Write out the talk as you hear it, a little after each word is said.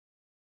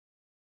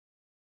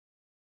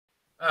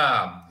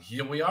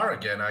Here we are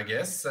again, I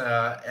guess,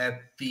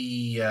 at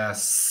the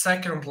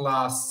second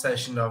last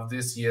session of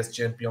this year's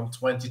JAB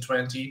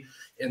 2020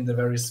 in the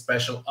very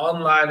special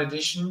online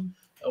edition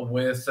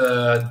with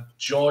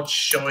George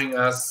showing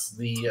us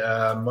the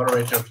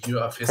moderator view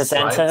of his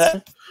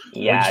slides,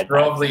 which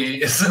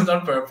probably isn't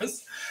on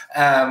purpose.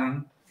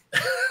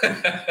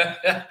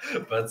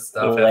 But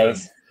stuff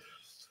happens.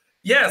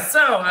 Yeah,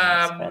 so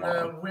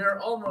we're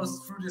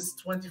almost through this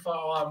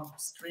 24-hour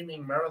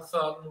streaming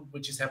marathon,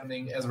 which is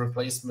happening as a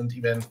replacement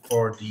event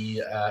for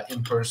the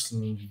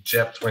in-person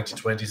JAB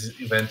 2020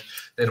 event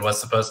that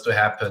was supposed to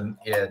happen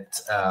at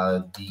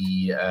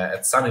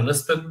sunny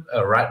Lisbon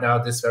right now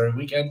this very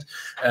weekend.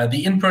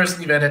 The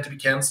in-person event had to be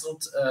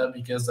cancelled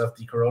because of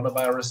the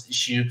coronavirus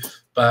issue,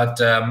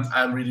 but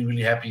I'm really,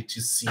 really happy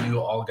to see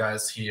you all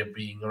guys here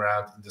being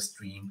around in the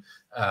stream.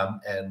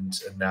 And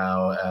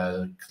now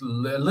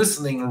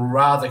listening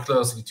rather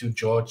closely to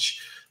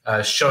George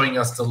showing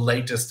us the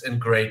latest and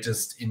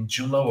greatest in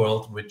Joomla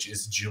world, which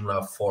is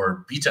Joomla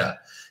 4 beta.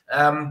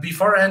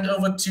 Before I hand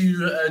over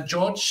to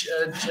George,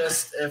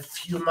 just a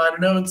few minor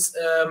notes.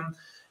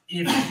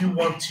 If you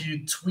want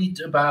to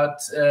tweet about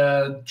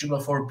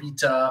Joomla 4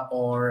 beta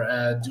or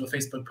do a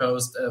Facebook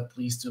post,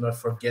 please do not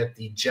forget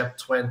the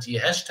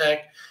JAB20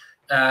 hashtag.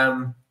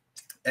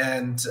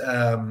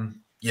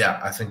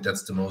 Yeah, I think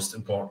that's the most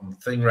important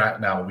thing right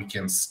now. We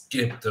can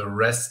skip the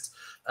rest.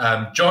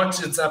 George,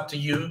 it's up to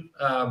you.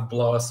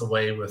 Blow us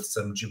away with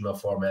some Joomla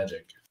 4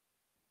 magic.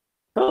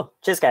 Cool.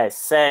 Cheers, guys.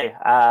 So,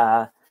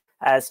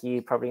 as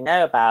you probably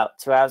know, about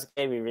 2 hours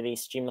ago, we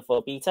released Joomla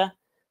 4 beta.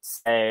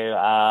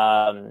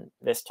 So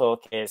this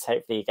talk is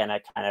hopefully going to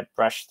kind of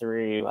brush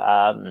through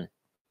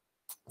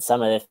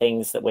some of the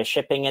things that we're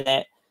shipping in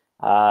it,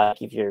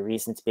 give you a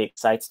reason to be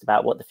excited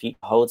about what the future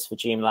holds for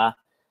Joomla,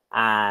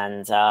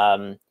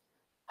 and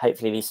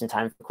hopefully leave some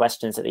time for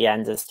questions at the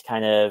end as to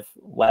kind of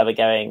where we're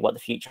going, what the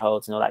future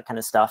holds, and all that kind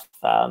of stuff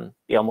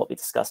beyond what we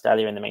discussed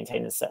earlier in the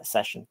maintainers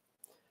session.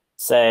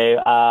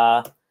 So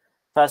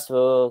first of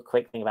all,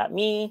 quick thing about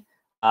me.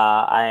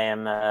 I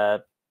am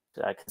a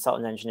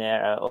consultant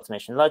engineer at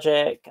Automation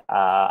Logic.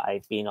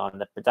 I've been on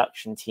the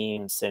production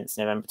team since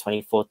November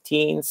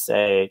 2014,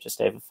 so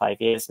just over 5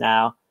 years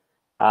now.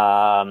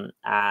 And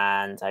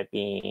I've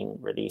been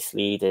release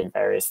lead in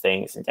various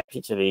things and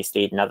deputy release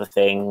lead in other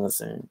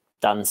things and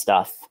done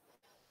stuff.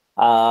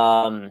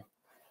 And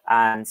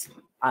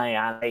I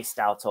am based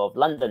out of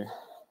London.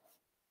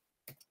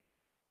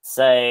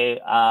 So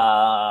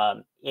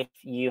if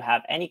you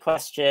have any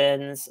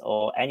questions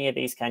or any of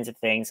these kinds of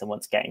things and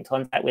want to get in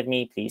contact with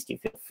me, please do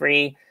feel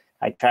free.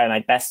 I try my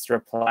best to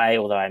reply,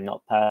 although I'm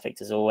not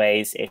perfect as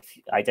always. If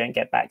I don't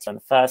get back to you on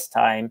the first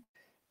time,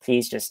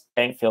 please just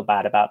don't feel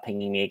bad about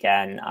pinging me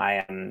again.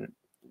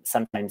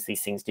 Sometimes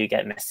these things do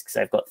get missed because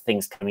I've got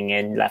things coming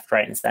in left,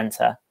 right, and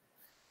center.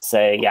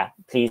 So yeah,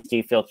 please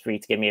do feel free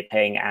to give me a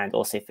ping, and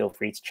also feel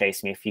free to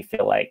chase me if you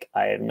feel like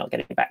I'm not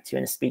getting back to you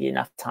in a speedy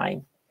enough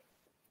time.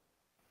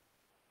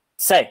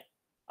 So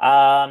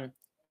I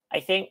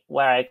think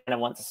where I kind of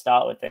want to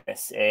start with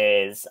this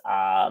is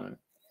kind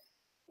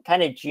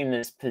of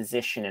Joomla's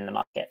position in the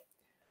market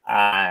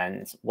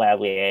and where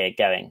we're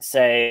going.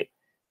 So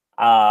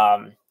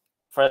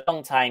for a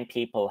long time,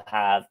 people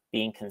have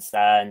been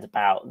concerned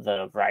about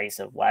the rise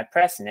of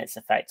WordPress and its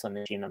effect on the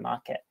Joomla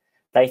market.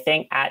 But I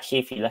think actually,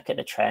 if you look at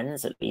the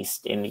trends, at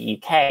least in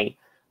the UK,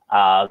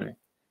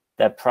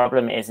 the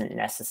problem isn't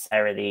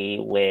necessarily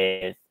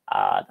with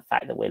the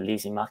fact that we're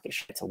losing market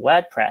share to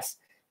WordPress,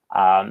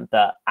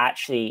 but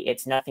actually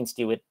it's nothing to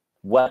do with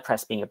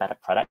WordPress being a better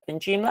product than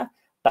Joomla.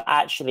 But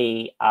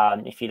actually,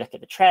 if you look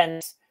at the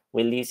trends,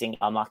 we're losing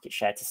our market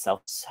share to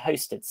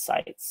self-hosted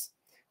sites.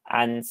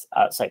 And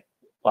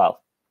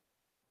well,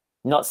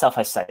 not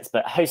self-hosted sites,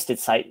 but hosted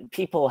sites,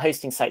 people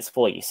hosting sites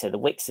for you. So the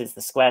Wixes,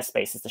 the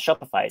Squarespaces, the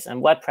Shopifys,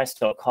 and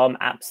WordPress.com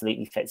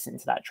absolutely fits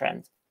into that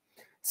trend.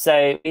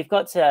 So we've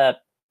got to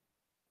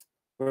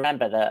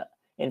remember that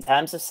in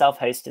terms of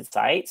self-hosted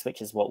sites,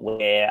 which is what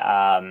we're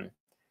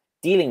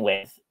dealing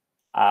with,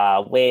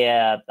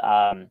 we're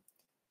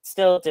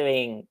still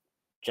doing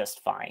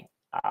just fine.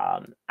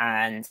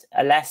 And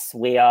unless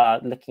we are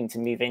looking to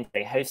move into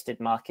a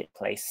hosted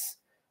marketplace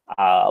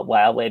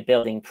where we're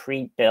building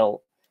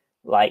pre-built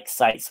like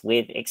sites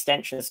with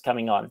extensions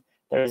coming on,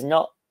 there is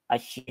not a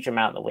huge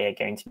amount that we are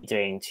going to be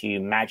doing to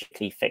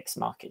magically fix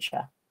market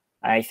share.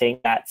 And I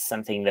think that's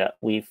something that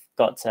we've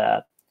got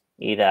to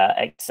either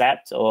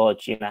accept, or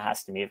Joomla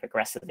has to move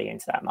aggressively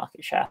into that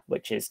market share,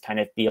 which is kind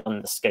of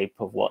beyond the scope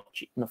of what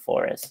Joomla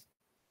 4 is.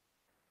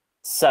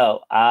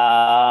 So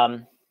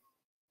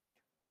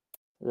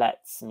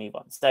let's move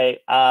on. So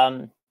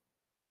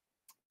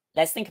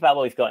let's think about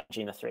what we've got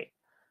in Joomla 3.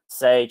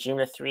 So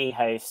Joomla 3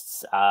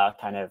 hosts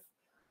kind of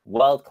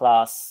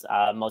world-class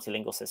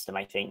multilingual system.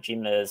 I think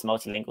Joomla's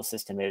multilingual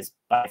system is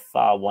by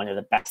far one of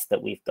the best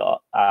that we've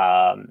got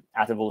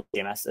out of all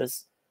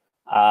CMSs.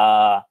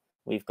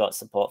 We've got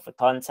support for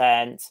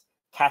content,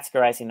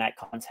 categorizing that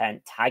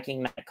content,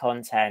 tagging that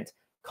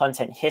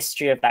content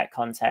history of that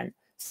content.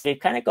 So we've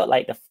kind of got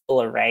like the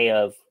full array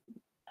of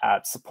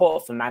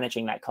support for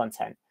managing that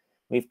content.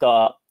 We've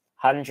got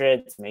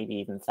hundreds, maybe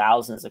even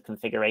thousands of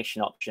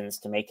configuration options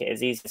to make it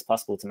as easy as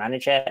possible to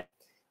manage it.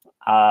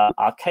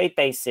 Our code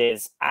base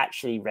is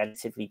actually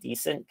relatively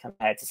decent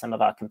compared to some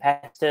of our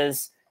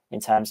competitors in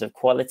terms of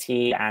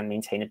quality and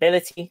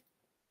maintainability.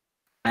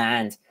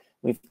 And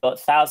we've got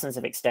thousands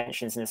of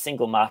extensions in a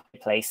single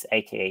marketplace,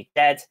 aka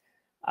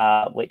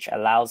JAB20, which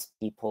allows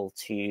people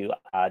to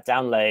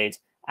download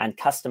and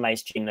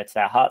customize Joomla to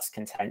their heart's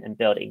content and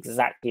build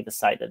exactly the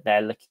site that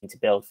they're looking to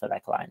build for their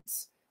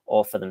clients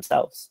or for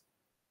themselves.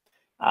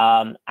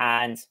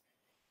 And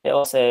it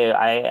also,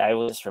 I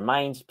will just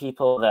remind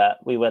people that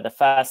we were the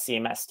first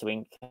CMS to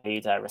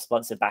include a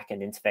responsive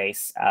backend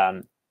interface,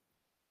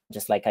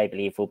 just like I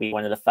believe we'll be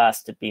one of the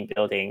first to be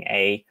building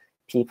a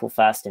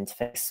people-first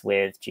interface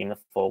with Joomla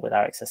 4 with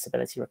our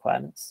accessibility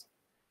requirements.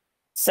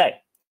 So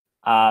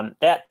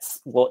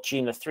that's what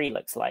Joomla 3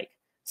 looks like.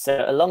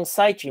 So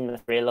alongside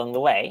Joomla 3 along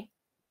the way,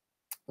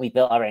 we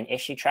built our own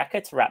issue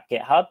tracker to wrap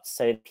GitHub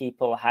so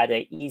people had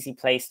an easy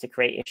place to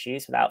create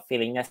issues without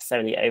feeling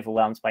necessarily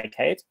overwhelmed by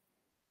code.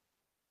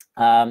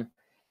 And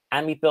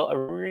we built a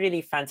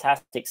really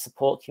fantastic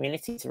support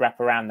community to wrap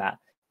around that.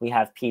 We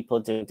have people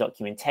doing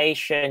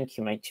documentation,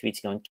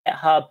 tweeting on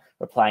GitHub,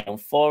 replying on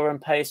forum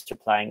posts,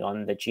 replying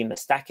on the Joomla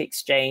Stack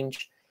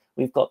Exchange.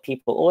 We've got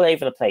people all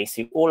over the place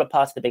who all are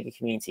part of the bigger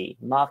community,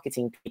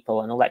 marketing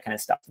people and all that kind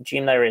of stuff.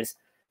 Joomla is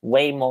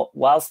way more,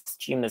 whilst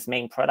Joomla's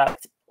main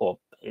product, or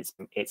its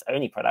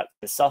only product,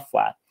 is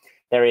software,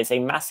 there is a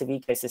massive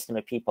ecosystem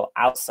of people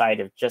outside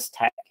of just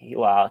tech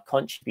who are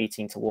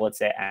contributing towards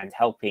it and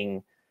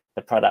helping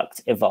the product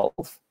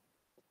evolve.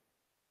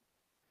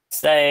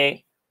 So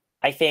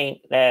I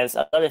think there's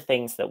a lot of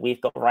things that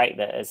we've got right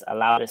that has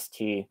allowed us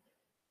to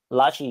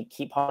largely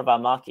keep part of our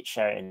market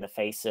share in the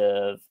face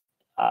of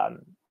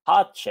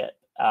hardship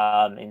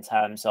in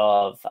terms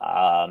of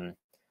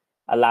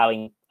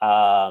allowing,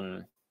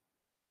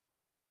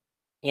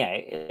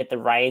 the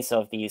rise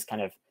of these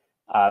kind of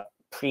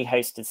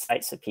pre-hosted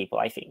sites for people.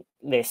 I think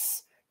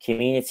this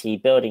community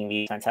building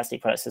these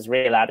fantastic products has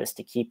really allowed us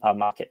to keep our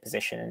market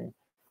position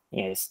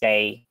and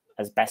stay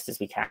as best as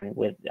we can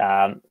with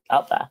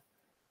up there.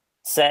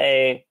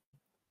 So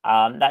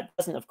that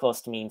doesn't, of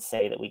course, mean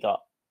say that we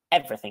got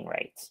everything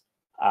right.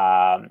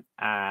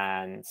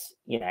 And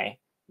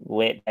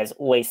there's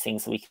always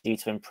things that we can do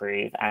to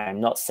improve. And I'm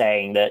not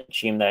saying that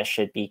Joomla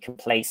should be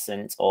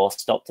complacent or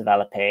stop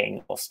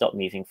developing or stop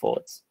moving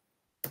forwards.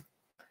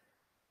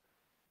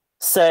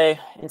 So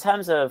in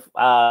terms of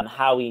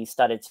how we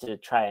started to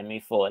try and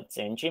move forwards,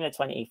 in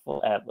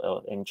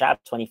Joomla in JAB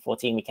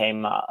 2014, we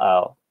came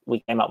up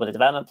with a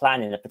development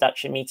plan in a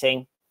production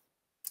meeting.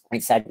 We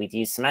said we'd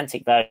use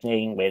semantic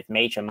versioning with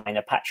major,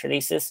 minor patch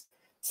releases.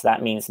 So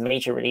that means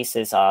major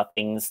releases are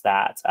things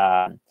that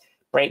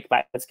break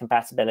backwards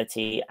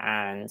compatibility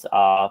and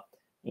are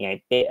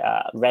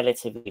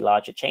relatively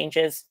larger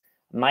changes.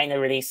 Minor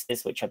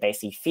releases, which are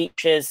basically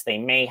features, they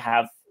may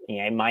have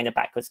minor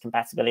backwards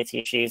compatibility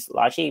issues.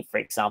 Largely, for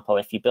example,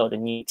 if you build a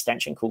new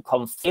extension called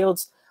conf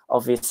fields,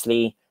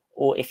 obviously,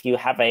 or if you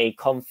have a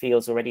conf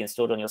fields already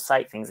installed on your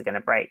site, things are going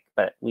to break.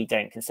 But we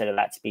don't consider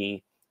that to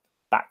be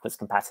backwards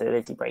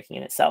compatibility breaking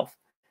in itself.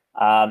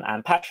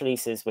 And patch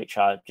releases, which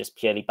are just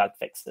purely bug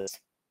fixes.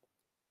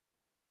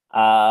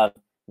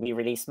 We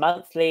release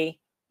monthly,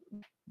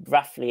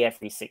 roughly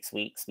every 6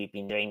 weeks. We've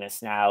been doing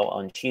this now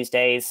on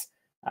Tuesdays.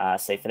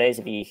 So for those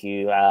of you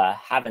who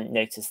haven't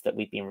noticed that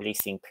we've been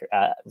releasing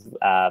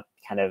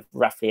kind of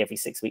roughly every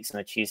 6 weeks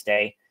on a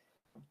Tuesday,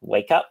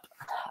 wake up.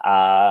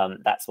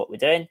 That's what we're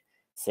doing.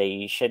 So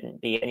you shouldn't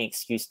be any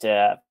excuse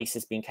to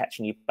releases being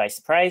catching you by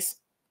surprise.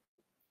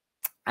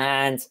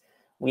 And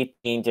we've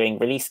been doing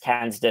release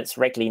candidates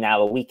regularly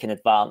now, a week in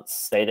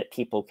advance, so that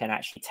people can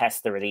actually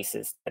test the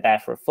releases. They're there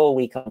for a full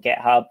week on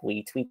GitHub.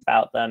 We tweet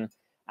about them.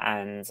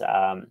 And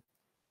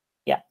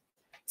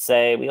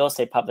so we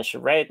also publish a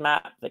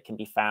roadmap that can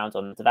be found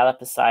on the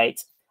developer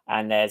site.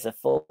 And there's a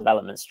full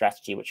development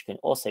strategy, which can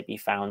also be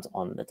found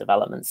on the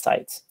development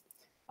site.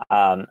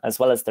 As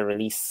well as the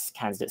release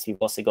candidates,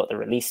 we've also got the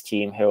release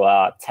team who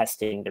are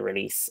testing the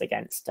release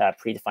against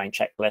predefined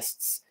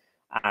checklists,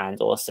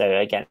 and also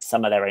against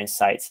some of their own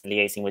sites,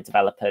 liaising with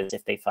developers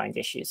if they find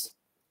issues.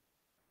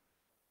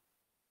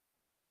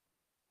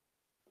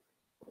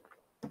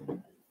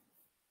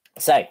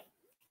 So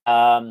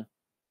I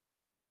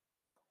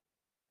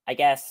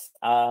guess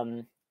one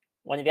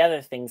of the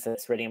other things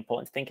that's really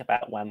important to think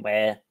about when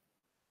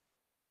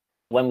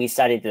we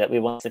studied that we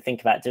wanted to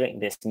think about doing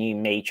this new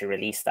major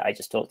release that I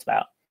just talked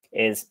about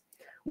is,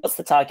 what's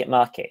the target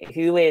market?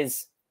 Who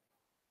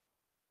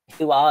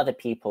are the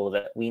people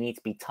that we need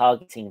to be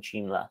targeting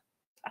Joomla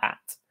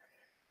at?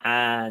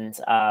 And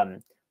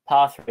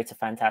Path wrote a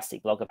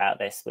fantastic blog about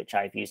this, which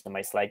I've used on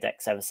my slide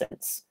decks ever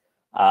since,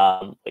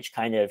 which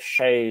kind of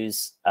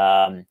shows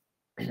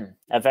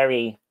a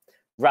very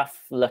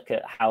rough look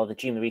at how the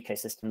Joomla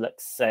ecosystem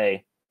looks. So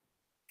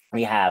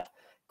we have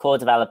core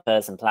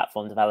developers and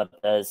platform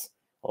developers,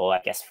 or I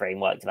guess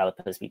framework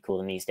developers, we call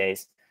them these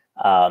days.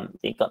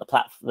 You've got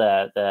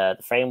the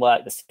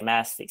framework, the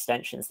CMS, the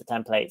extensions, the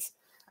templates,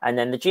 and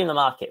then the Joomla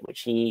market,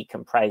 which he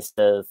comprised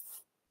of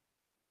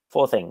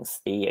 4 things: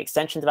 the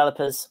extension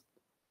developers,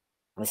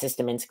 the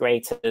system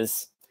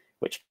integrators,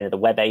 which are the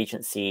web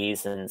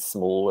agencies and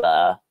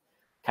smaller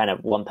kind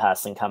of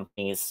one-person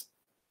companies,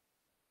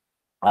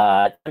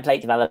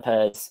 template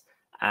developers,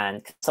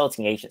 and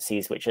consulting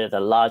agencies, which are the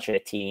larger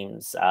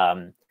teams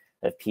of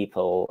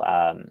people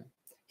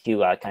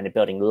who are kind of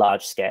building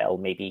large-scale,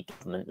 maybe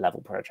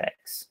government-level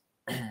projects.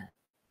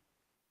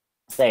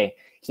 So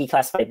he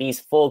classified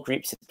these 4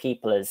 groups of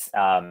people as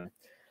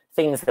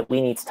things that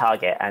we need to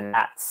target, and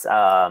that's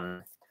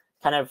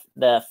kind of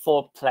the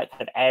 4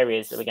 kind of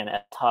areas that we're going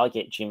to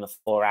target Joomla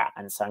 4 at.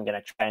 And so I'm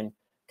going to try and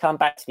come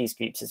back to these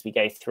groups as we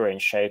go through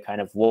and show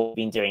kind of what we've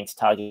been doing to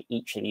target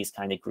each of these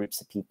kind of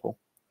groups of people.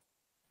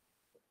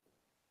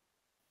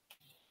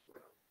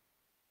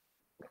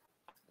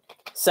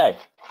 So,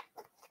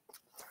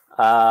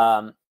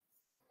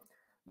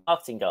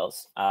 marketing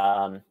goals.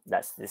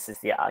 This is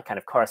the kind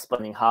of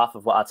corresponding half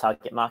of what our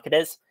target market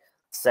is.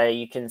 So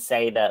you can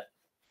say that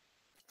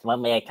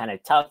when we're kind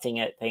of targeting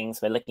at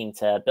things, we're looking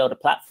to build a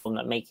platform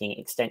that making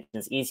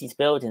extensions easy to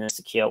build in a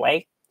secure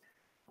way.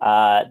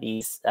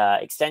 These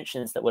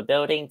extensions that we're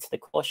building to the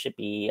core should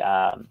be,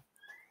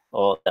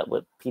 or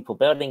that people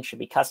building should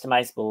be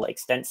customizable,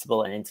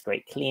 extensible, and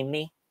integrate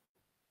cleanly.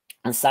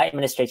 And site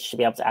administrators should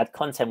be able to add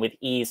content with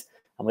ease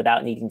and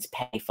without needing to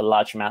pay for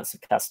large amounts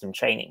of custom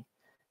training.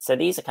 So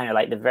these are kind of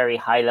like the very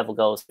high level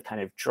goals that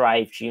kind of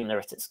drive Joomla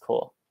at its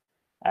core,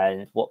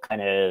 and what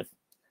kind of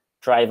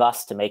drive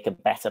us to make a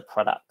better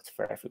product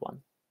for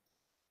everyone.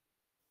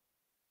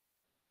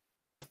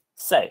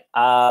 So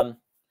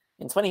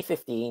in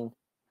 2015,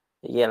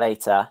 a year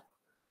later,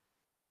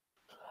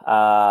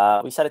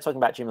 we started talking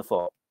about Joomla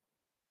 4.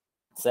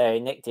 So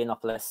Nick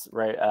Dianopoulos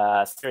wrote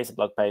a series of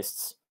blog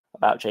posts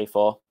about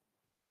J4,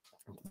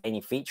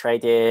 containing feature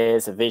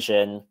ideas, a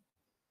vision,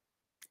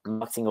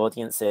 marketing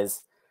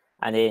audiences.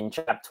 And in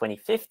JAB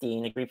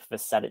 2015, a group of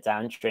us sat it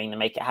down during the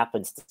Make It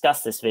Happen to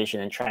discuss this vision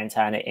and try and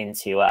turn it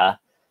into a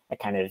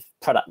kind of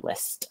product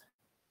list.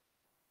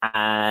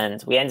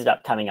 And we ended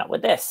up coming up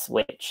with this,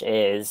 which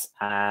is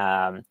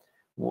and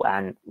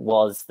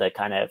was the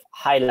kind of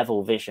high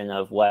level vision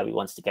of where we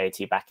wanted to go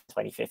to back in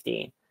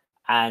 2015.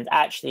 And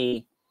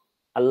actually,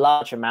 a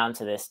large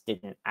amount of this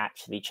didn't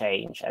actually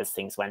change as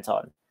things went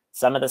on.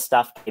 Some of the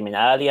stuff came in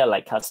earlier,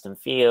 like custom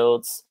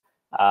fields.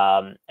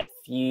 A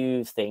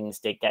few things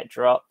did get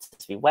dropped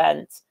as we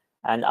went,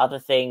 and other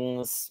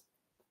things,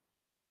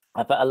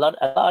 but a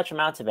large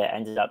amount of it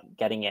ended up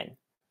getting in.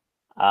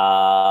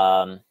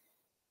 Joomla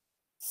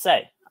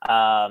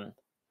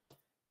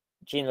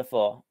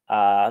 4,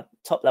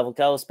 top level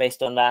goals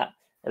based on that: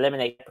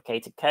 eliminate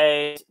deprecated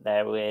code.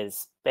 There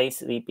was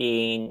basically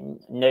been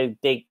no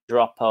big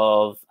drop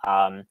of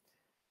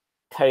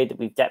code that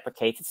we've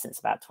deprecated since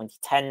about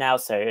 2010 now.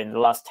 So in the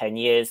last 10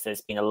 years,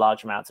 there's been a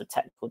large amount of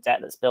technical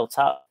debt that's built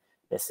up.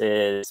 This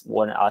is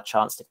our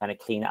chance to kind of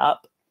clean it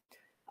up.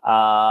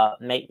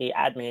 Make the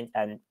admin,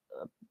 and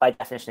by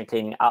definition of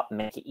cleaning it up,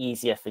 make it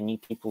easier for new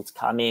people to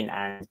come in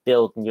and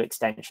build new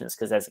extensions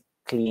because there's a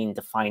clean,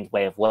 defined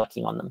way of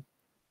working on them.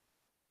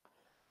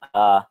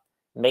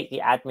 Make the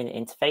admin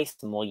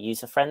interface more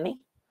user-friendly.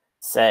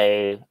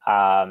 So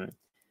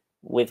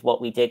with what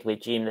we did with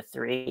Joomla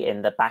 3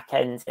 in the back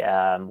end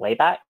way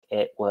back,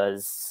 it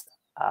was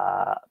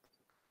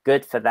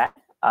good for that.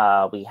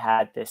 We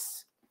had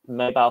this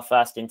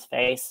mobile-first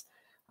interface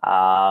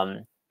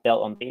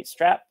built on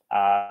Bootstrap,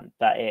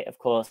 but it, of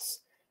course,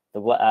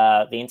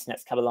 the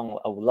internet's come along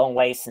a long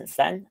way since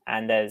then,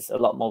 and there's a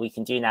lot more we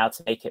can do now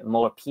to make it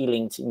more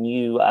appealing to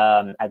new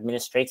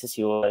administrators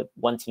who are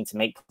wanting to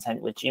make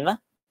content with Joomla.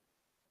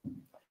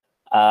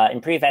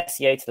 Improve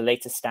SEO to the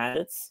latest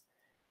standards.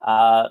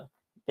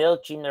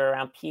 Build Joomla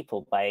around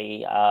people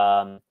by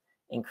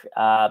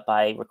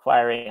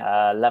requiring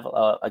a level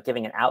or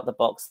giving an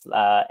out-the-box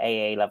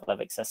AA level of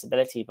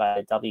accessibility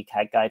by the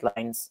WCAG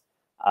guidelines,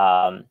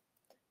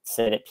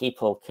 so that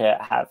people could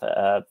have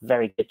a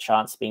very good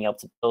chance of being able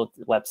to build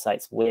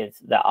websites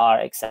that are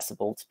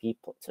accessible to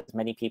people, to as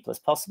many people as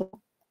possible.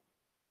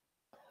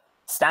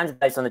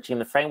 Standardize on the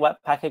Joomla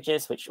framework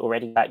packages, which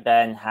already back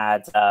then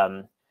had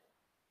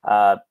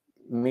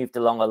moved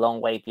along a long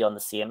way beyond the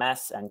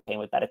CMS and came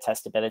with better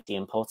testability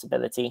and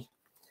portability.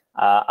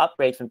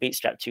 Upgrade from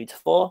Bootstrap 2 to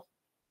 4,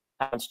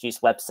 and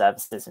introduce web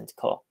services into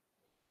core.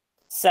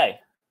 So,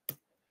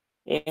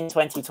 in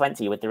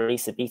 2020, with the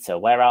release of beta,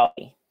 where are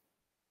we?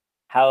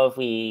 How have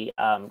we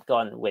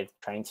gone with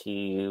trying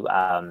to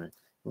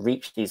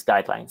reach these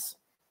guidelines?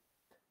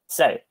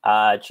 So,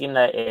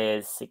 Joomla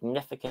is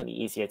significantly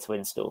easier to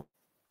install.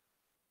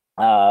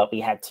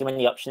 We had too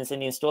many options in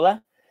the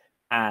installer,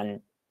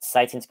 and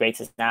site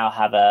integrators now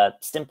have a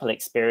simple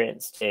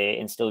experience to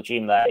install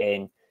Joomla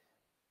in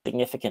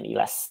significantly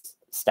less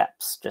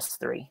steps, just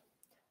 3.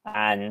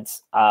 And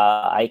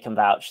I can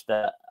vouch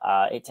that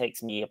it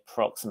takes me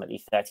approximately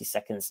 30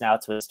 seconds now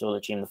to install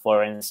a Joomla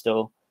 4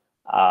 install,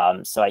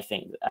 So I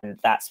think, and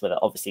that's with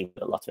obviously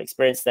with a lot of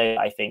experience though,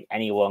 I think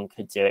anyone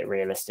could do it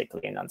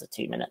realistically in under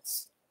 2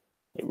 minutes.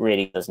 It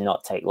really does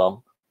not take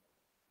long.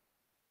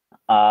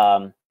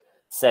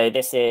 So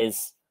this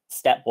is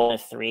step 1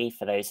 of 3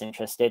 for those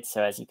interested.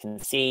 So as you can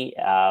see,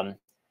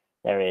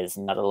 there is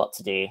not a lot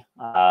to do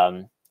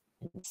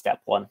in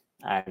step 1,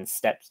 and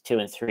steps 2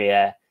 and 3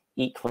 are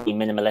equally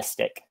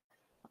minimalistic.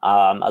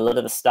 A lot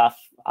of the stuff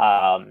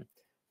that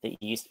you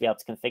used to be able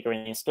to configure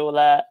in the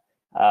installer,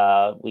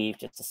 we've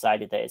just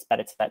decided that it's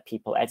better to let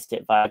people edit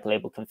it via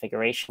global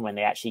configuration when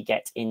they actually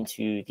get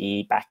into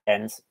the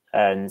backend,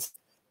 and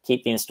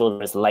keep the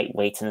installer as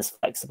lightweight and as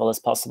flexible as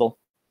possible.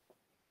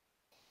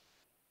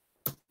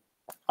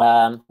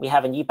 We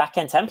have a new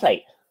backend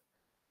template.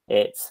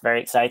 It's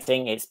very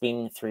exciting. It's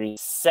been through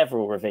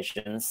several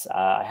revisions,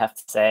 I have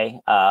to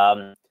say,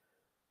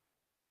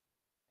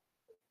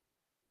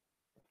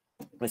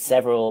 with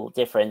several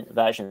different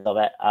versions of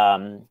it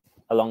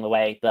along the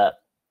way,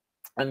 but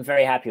I'm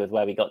very happy with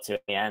where we got to in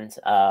the end.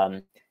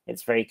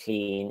 It's very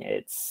clean,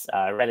 it's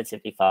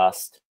relatively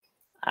fast,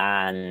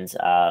 and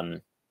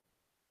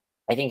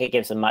I think it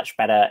gives a much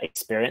better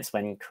experience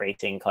when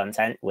creating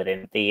content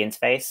within the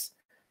interface.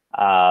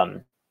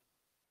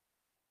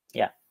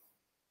 Yeah.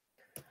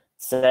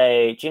 So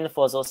Joomla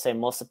 4 is also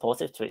more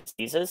supportive to its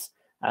users,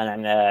 and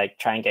I'm going to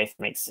try and go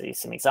through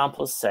some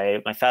examples.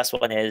 So my first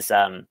one is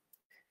the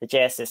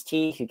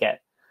JSST, who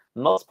get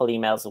multiple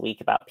emails a week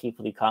about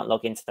people who can't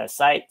log into their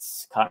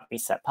sites, can't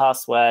reset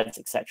passwords,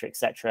 etc.,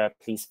 etc.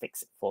 Please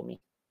fix it for me.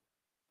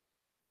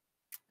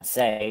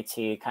 So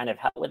to kind of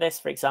help with this,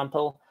 for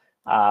example,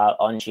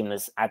 on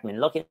Joomla's admin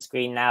login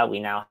screen now, we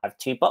now have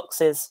 2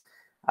 boxes,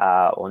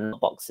 or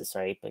not boxes,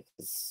 sorry,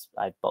 because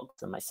I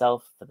boxed them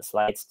myself for the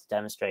slides to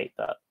demonstrate,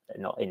 but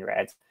they're not in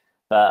red.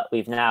 But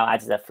we've now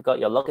added a forgot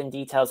your login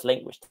details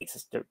link, which takes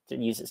us to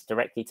users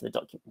directly to the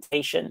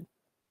documentation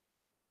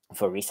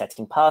for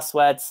resetting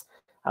passwords.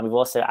 And we've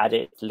also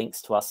added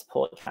links to our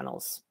support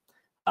channels.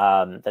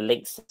 The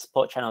links to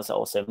support channels are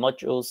also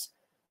modules,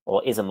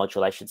 or is a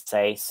module, I should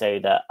say, so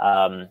that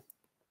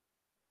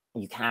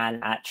you can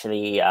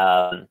actually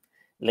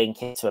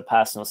link it to a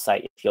personal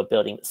site if you're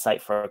building the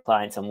site for a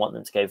client and want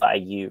them to go via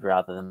you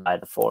rather than via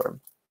the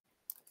forum.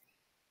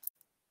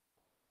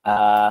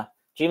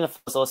 Joomla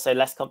 4 is also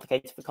less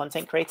complicated for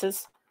content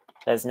creators.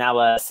 There's now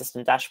a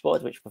system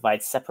dashboard which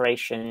provides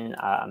separation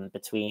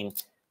between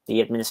the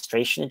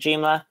administration of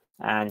Joomla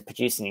and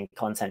producing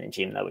content in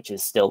Joomla, which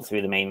is still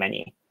through the main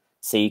menu.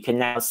 So you can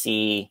now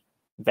see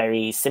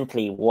very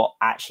simply what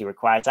actually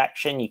requires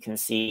action. You can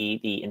see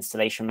the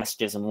installation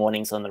messages and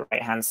warnings on the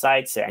right-hand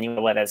side. So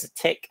anywhere where there's a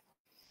tick,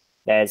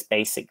 there's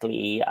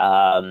basically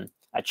a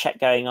check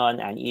going on,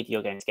 and either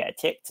you're going to get a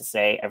tick to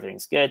say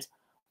everything's good,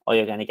 or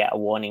you're going to get a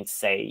warning to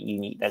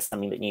say there's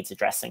something that needs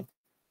addressing.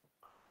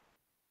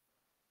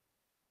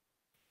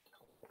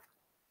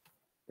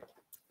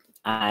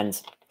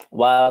 And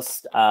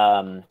whilst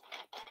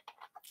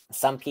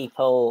some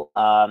people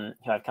who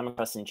I've come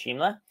across in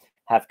Joomla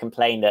have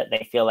complained that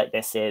they feel like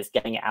this is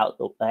getting it out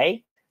of the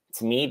way,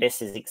 to me,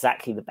 this is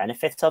exactly the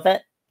benefit of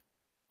it.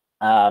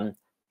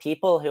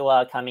 People who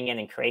are coming in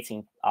and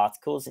creating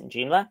articles in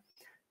Joomla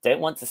don't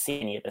want to see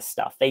any of this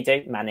stuff. They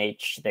don't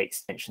manage the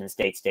extensions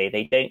day to day.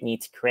 They don't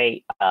need to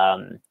create,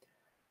 edit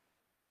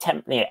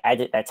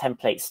their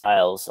template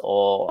styles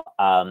or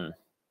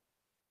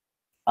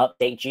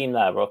update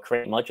Joomla or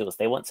create modules.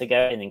 They want to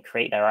go in and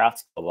create their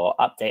article or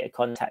update a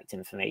contact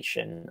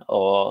information,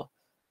 or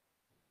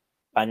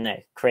I don't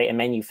know, create a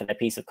menu for their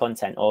piece of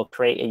content, or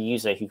create a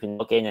user who can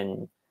log in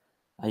and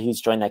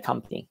who's joined their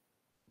company.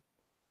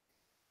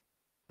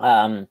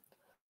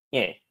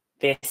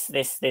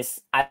 This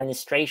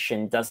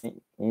administration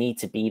doesn't need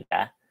to be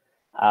there,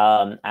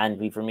 and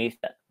we've removed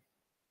it.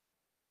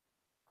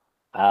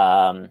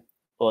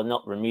 Or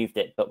not removed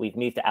it, but we've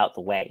moved it out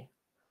the way.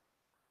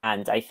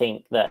 And I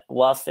think that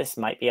whilst this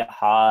might be a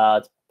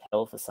hard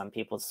pill for some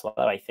people to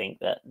swallow, I think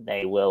that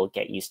they will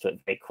get used to it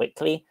very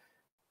quickly.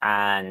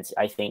 And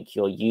I think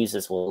your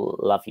users will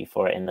love you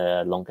for it in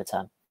the longer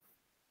term.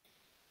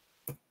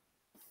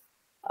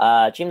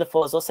 Joomla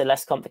 4 is also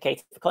less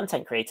complicated for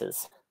content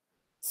creators.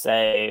 So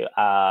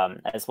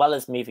as well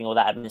as moving all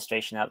that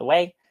administration out of the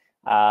way,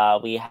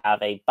 we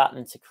have a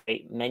button to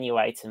create menu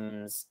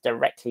items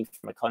directly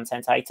from a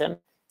content item.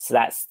 So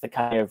that's the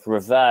kind of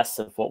reverse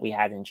of what we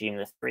had in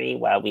Joomla 3,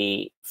 where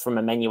we, from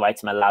a menu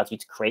item, allowed you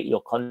to create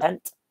your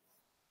content.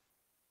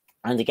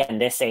 And again,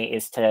 this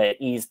is to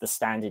ease the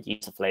standard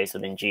user flows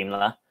within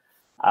Joomla.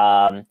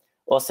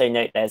 Also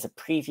note there's a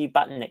preview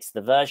button next to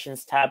the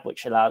versions tab,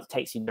 which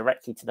takes you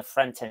directly to the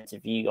front end to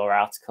view your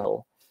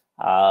article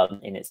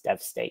in its dev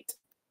state.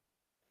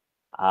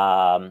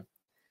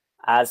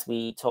 As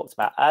we talked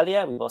about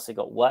earlier, we've also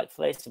got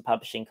workflows for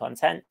publishing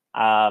content.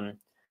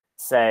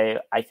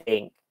 So I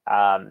think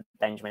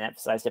Benjamin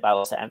emphasized it, but I'll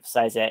also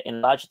emphasize it.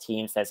 In larger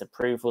teams, there's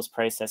approvals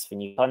process for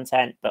new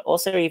content, but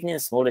also even in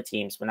smaller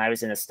teams. When I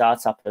was in a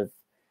startup of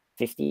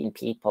 15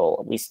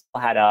 people, we still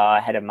had our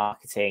head of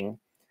marketing,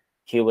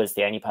 who was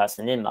the only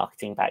person in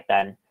marketing back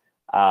then,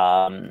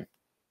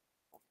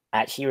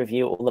 actually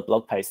review all the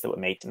blog posts that were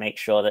made to make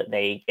sure that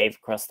they gave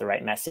across the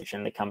right message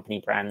and the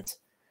company brand.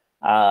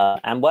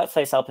 And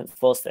workflows help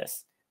enforce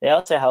this. They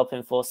also help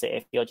enforce it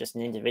if you're just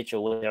an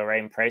individual with your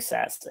own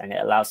process, and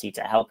it allows you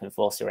to help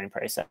enforce your own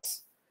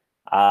process.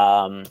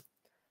 Again,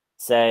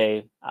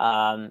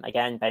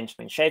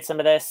 Benjamin showed some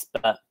of this,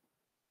 but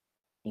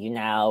you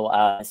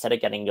now, instead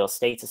of getting your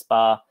status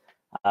bar,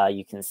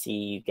 you can see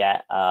you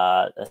get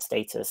the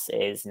status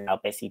is now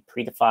basically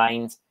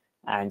predefined,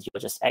 and you're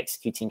just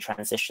executing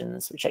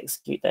transitions which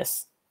execute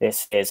this.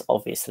 This is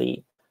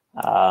obviously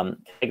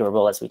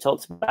configurable, as we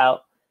talked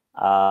about,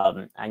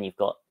 and you've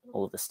got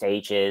all the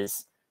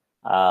stages,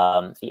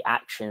 the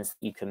actions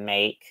you can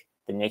make,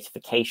 the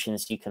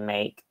notifications you can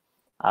make,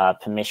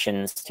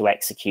 permissions to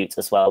execute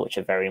as well, which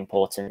are very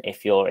important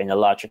if you're in a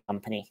larger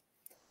company.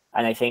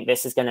 And I think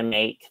this is going to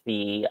make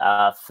the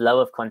flow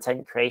of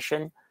content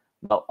creation,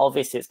 well,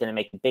 obviously it's going to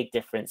make a big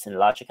difference in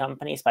larger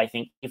companies, but I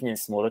think even in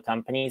smaller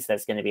companies,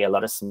 there's going to be a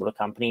lot of smaller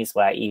companies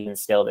where even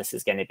still this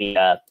is going to be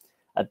a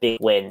big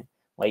win,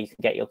 where you can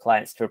get your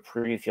clients to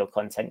approve your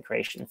content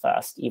creation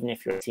first, even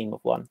if you're a team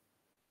of one.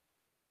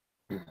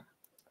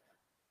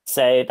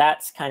 So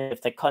that's kind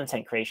of the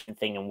content creation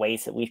thing and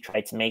ways that we've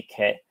tried to make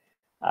it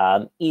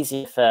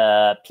easier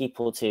for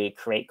people to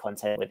create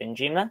content within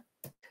Joomla.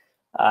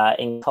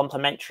 In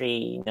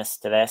complementariness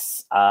to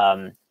this,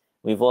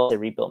 we've also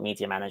rebuilt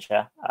Media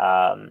Manager.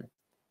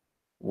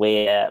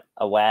 We're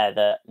aware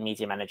that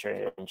Media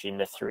Manager in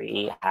Joomla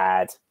 3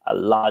 had a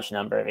large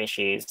number of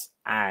issues,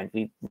 and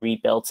we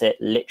rebuilt it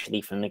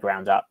literally from the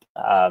ground up.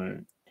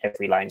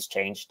 Every line's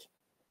changed.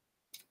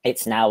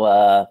 It's now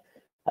a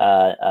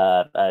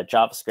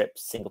JavaScript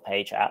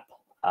single-page app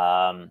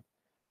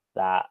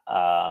that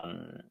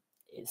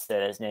so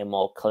there's no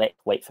more click,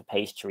 wait for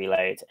page to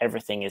reload.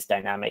 Everything is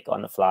dynamic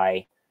on the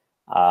fly,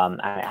 and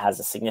it has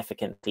a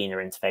significant cleaner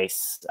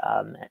interface,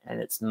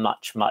 and it's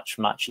much, much,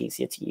 much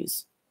easier to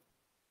use.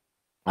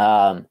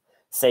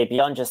 So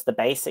beyond just the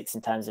basics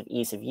in terms of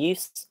ease of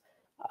use,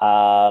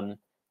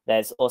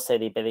 there's also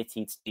the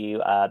ability to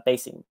do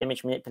basic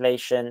image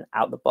manipulation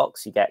out the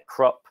box. You get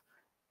crop,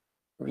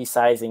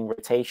 resizing,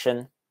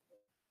 rotation.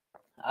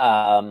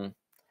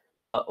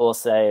 But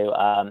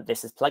also,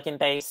 this is plugin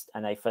based,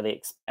 and I fully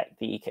expect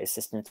the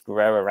ecosystem to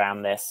grow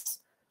around this.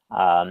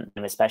 I'm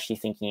especially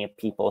thinking of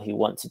people who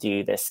want to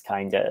do this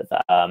kind of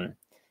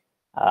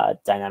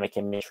dynamic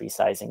image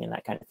resizing and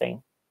that kind of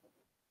thing.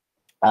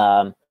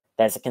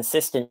 There's a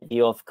consistent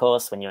view, of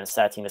course, when you're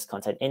inserting this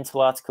content into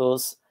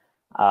articles.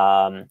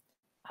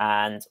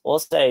 And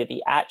also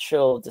the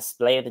actual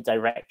display of the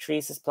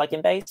directories is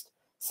plugin based.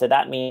 So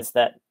that means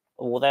that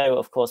although,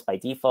 of course, by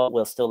default,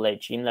 we'll still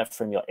load Joomla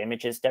from your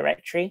images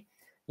directory,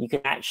 you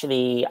can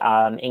actually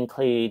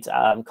include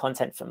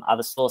content from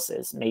other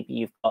sources. Maybe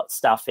you've got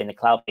stuff in a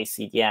cloud-based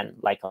CDN,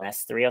 like on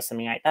S3 or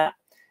something like that,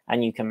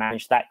 and you can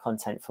manage that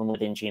content from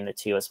within Joomla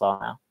 2 as well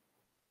now.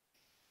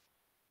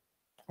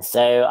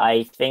 So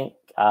I think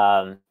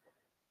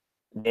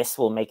this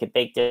will make a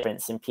big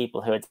difference in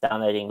people who are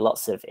downloading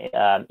lots of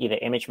either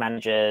image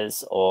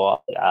managers or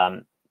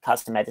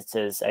custom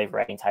editors over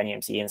at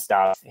TinyMZ and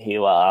stuff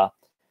who are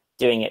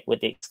doing it with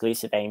the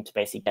exclusive aim to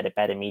basically get a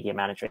better media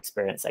manager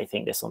experience. I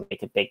think this will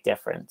make a big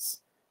difference.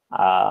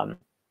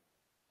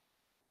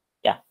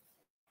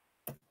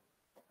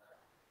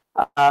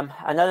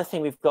 Another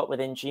thing we've got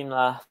within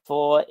Joomla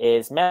 4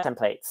 is mail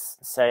templates.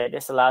 So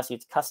this allows you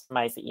to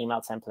customize the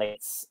email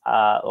templates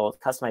or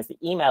customize the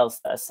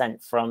emails that are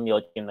sent from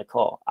your Joomla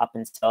core. Up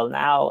until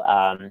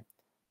now,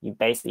 you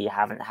basically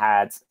haven't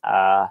had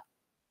a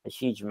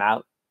huge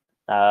amount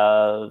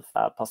of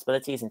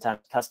possibilities in terms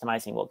of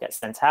customizing what gets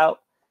sent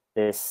out.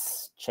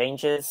 This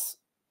changes.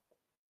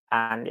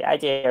 And the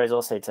idea here is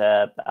also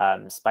to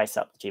spice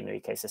up the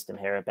Joomla ecosystem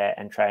here a bit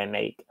and try and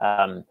make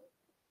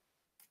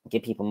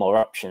give people more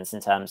options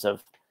in terms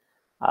of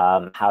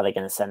how they're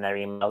going to send their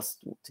emails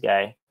to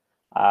go.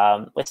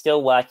 We're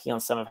still working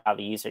on some of how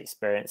the user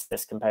experience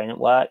this component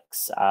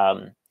works.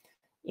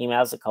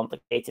 Emails are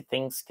complicated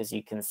things because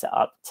you can set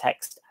up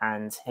text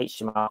and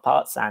HTML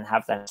parts and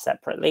have them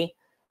separately.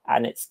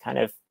 And it's kind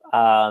of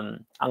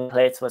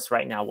unclear to us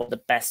right now what the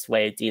best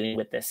way of dealing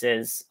with this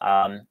is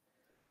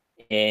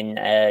in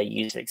a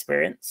user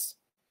experience.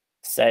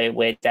 So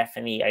we're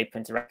definitely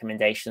open to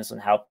recommendations on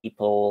how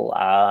people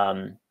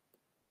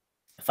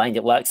find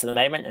it works at the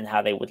moment and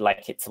how they would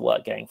like it to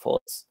work going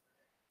forwards.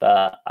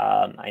 But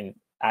I'm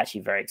actually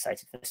very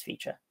excited for this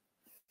feature.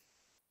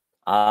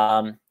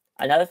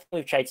 Another thing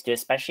we've tried to do,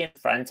 especially in the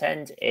front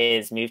end,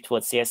 is move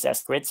towards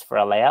CSS grids for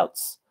our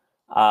layouts.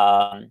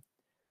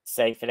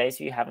 So for those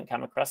of you who haven't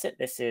come across it,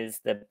 this is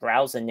the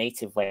browser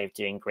native way of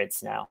doing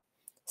grids now.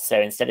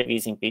 So instead of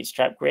using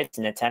Bootstrap grids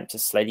in an attempt to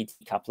slowly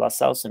decouple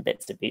ourselves from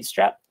bits of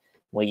Bootstrap,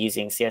 we're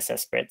using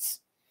CSS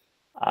grids.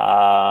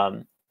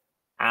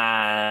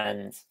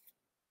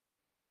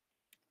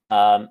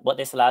 What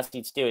this allows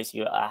you to do is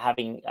you are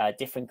having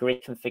different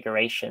grid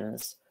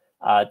configurations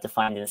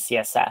defined in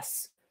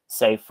CSS.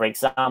 So for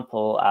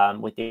example,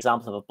 with the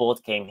example of a board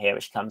game here,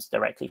 which comes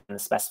directly from the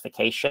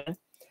specification,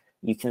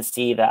 you can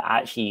see that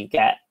actually you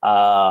get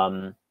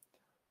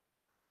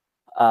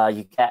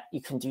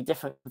you can do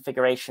different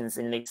configurations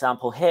in the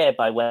example here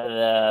by whether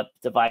the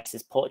device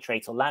is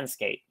portrait or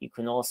landscape. You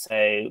can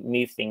also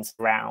move things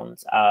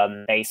around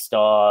based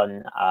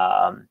on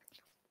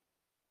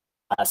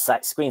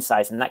screen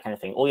size and that kind of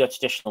thing. All your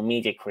traditional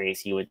media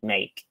queries you would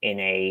make in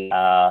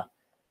a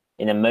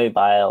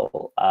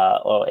mobile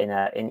or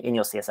in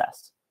your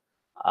CSS.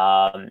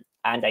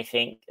 And I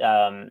think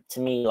to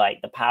me,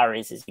 like, the power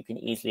is you can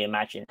easily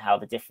imagine how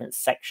the different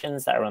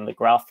sections that are on the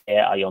graph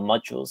here are your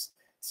modules.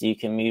 So you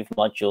can move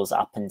modules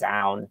up and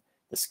down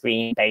the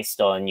screen based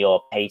on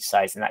your page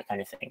size and that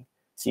kind of thing.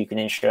 So you can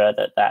ensure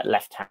that that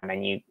left-hand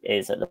menu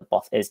is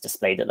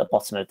displayed at the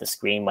bottom of the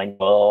screen when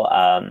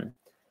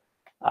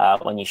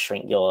you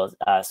shrink your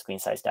screen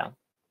size down.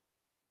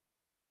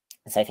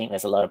 So I think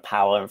there's a lot of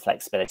power and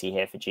flexibility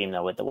here for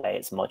Joomla with the way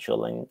its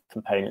module and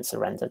components are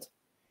rendered.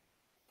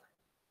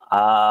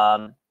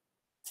 So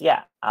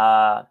yeah,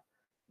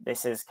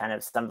 this is kind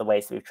of some of the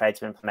ways that we've tried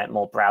to implement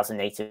more browser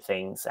native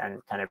things and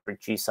kind of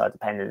reduce our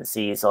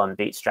dependencies on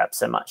Bootstrap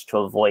so much to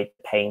avoid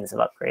the pains of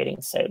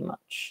upgrading so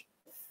much.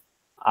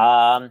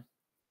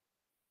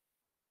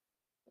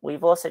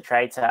 We've also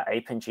tried to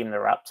open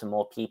Joomla up to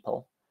more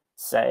people.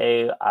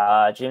 So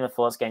Joomla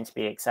 4 is going to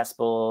be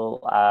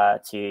accessible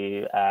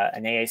to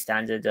an AA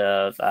standard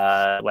of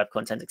Web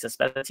Content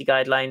Accessibility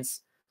Guidelines.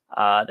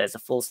 There's a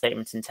full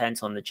statement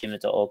intent on the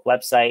joomla.org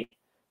website.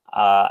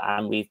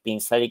 And we've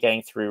been slowly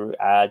going through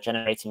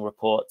generating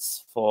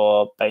reports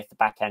for both the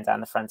back end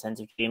and the front end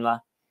of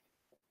Joomla.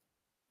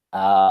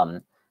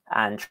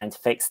 And trying to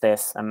fix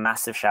this. A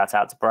massive shout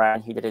out to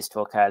Brian, who did his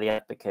talk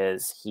earlier,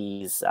 because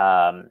he's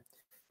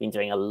been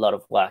doing a lot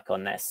of work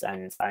on this,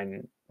 and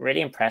I'm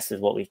really impressed with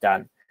what we've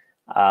done.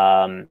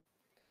 Yeah.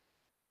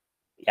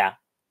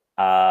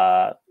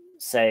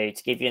 So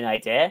to give you an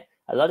idea,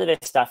 a lot of this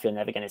stuff you're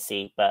never going to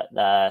see, but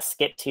the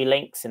skip to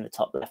links in the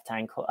top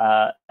left-hand,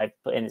 I've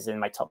put in is in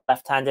my top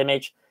left-hand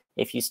image.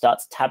 If you start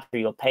to tab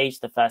through your page,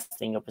 the first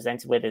thing you're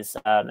presented with is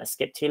a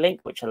skip to link,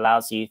 which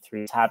allows you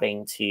through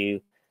tabbing to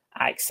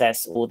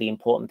access all the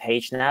important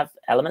page nav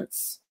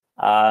elements.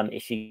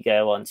 If you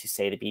go on to,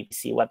 say, the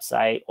BBC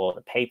website or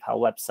the PayPal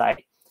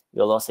website,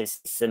 you'll also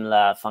see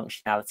similar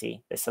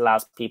functionality. This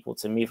allows people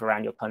to move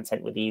around your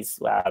content with ease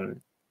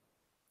and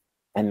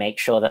make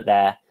sure that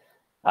they're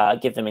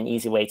give them an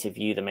easy way to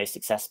view the most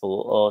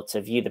accessible, or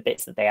to view the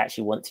bits that they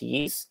actually want to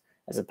use,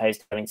 as opposed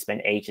to having to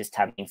spend ages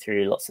tabbing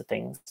through lots of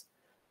things.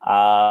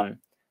 And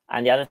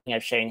the other thing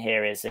I've shown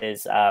here is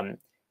on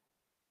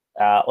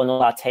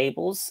all our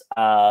tables,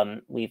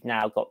 we've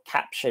now got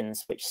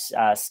captions which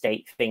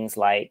state things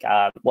like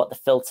what the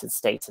filtered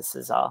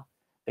statuses are,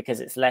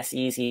 because it's less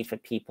easy for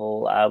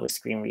people with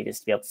screen readers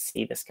to be able to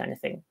see this kind of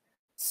thing.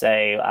 So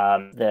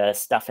the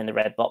stuff in the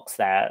red box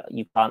there,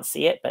 you can't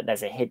see it, but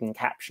there's a hidden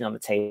caption on the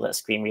table that a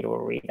screen reader will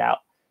read out,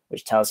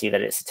 which tells you that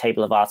it's a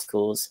table of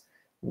articles,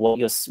 what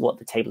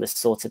the table is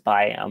sorted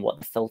by, and what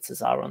the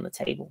filters are on the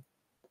table.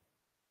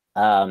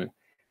 And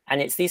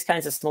it's these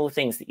kinds of small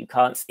things that you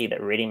can't see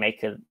that really make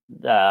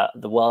the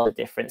world of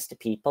difference to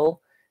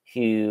people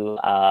who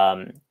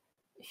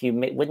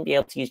wouldn't be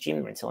able to use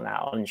Joomla until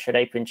now, and should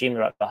open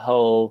Joomla up a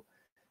whole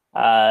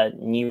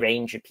new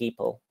range of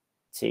people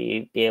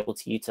to be able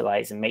to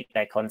utilize and make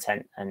their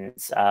content and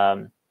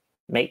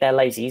make their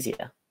lives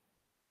easier.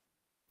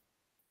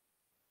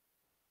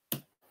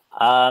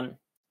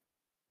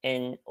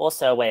 In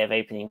also a way of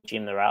opening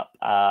Joomla up,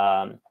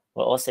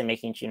 we're also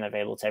making Joomla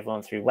available to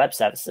everyone through web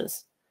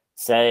services.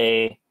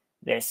 So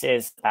this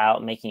is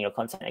about making your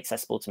content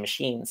accessible to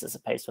machines as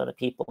opposed to other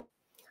people.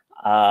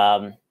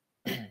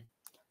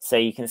 So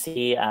you can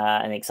see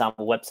an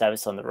example web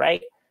service on the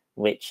right,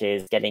 which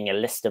is getting a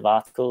list of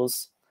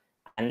articles.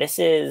 And this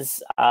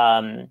is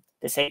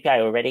this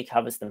API already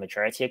covers the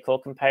majority of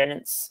core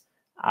components.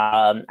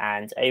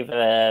 And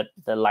over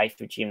the life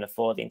of Joomla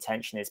 4, the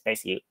intention is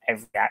basically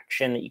every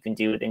action that you can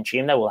do within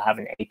Joomla will have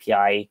an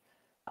API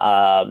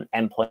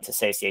endpoint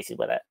associated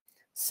with it.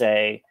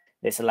 So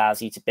this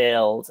allows you to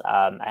build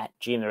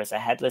Joomla as a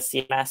headless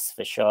CMS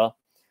for sure.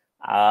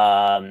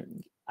 I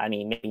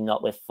mean, maybe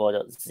not with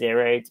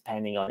 4.0,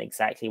 depending on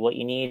exactly what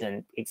you need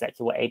and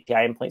exactly what API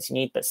endpoints you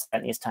need, but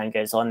certainly as time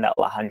goes on, that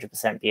will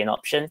 100% be an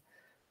option.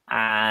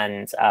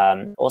 And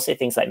also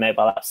things like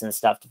mobile apps and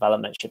stuff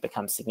development should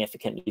become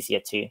significantly easier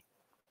too.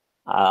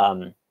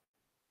 I've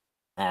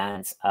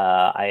run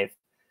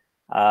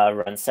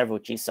several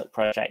GSOC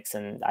projects,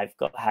 and I've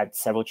had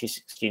several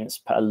GSOC students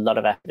put a lot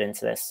of effort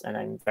into this, and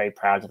I'm very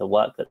proud of the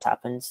work that's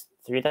happened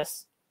through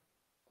this.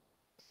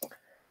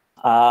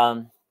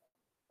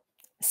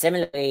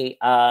 Similarly,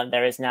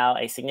 there is now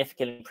a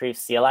significantly improved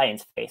CLI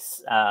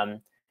interface.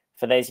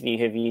 For those of you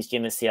who have used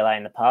Joomla CLI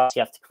in the past, you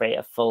have to create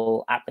a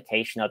full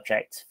application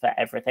object for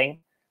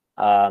everything.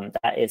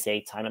 That is a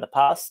time of the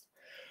past.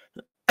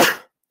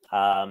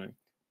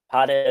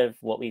 Part of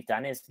what we've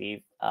done is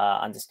we've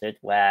understood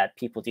where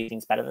people do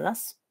things better than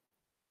us.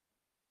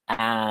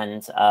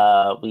 And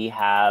we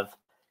have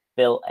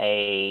built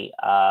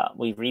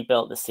we've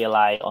rebuilt the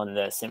CLI on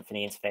the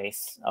Symfony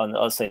interface,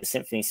 also the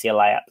Symfony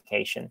CLI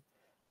application.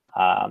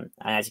 And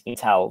as you can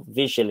tell,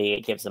 visually,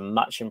 it gives a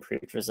much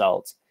improved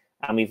result.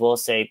 And we've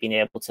also been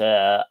able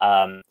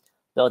to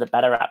build a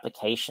better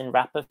application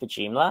wrapper for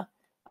Joomla,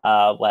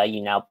 where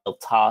you now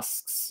build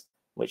tasks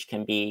which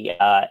can be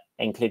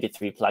included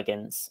through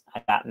plugins.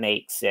 And that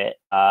makes it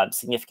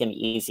significantly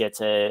easier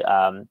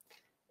to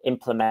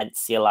implement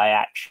CLI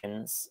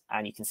actions.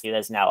 And you can see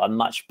there's now a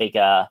much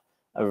bigger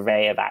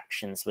array of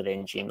actions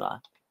within Joomla.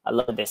 A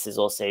lot of this is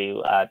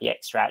also, the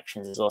extra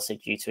actions is also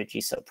due to a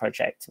GSOC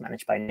project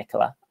managed by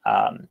Nicola,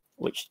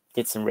 which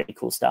did some really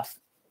cool stuff.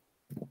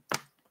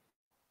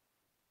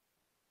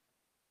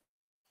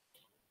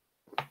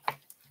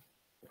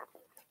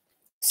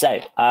 So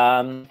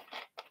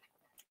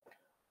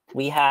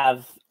we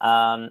have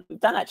we've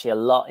done actually a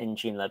lot in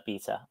Joomla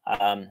beta,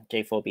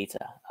 J4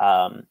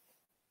 beta.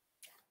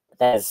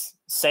 There's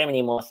so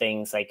many more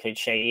things I could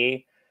show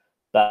you,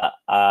 but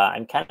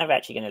I'm kind of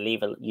actually going to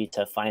leave you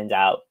to find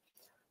out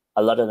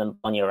a lot of them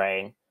on your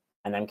own.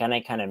 And I'm going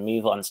to kind of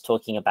move on to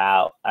talking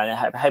about, and I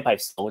hope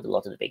I've sold a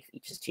lot of the big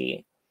features to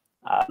you,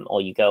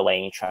 or you go away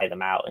and you try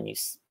them out and you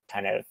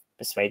kind of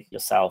persuade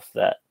yourself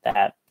that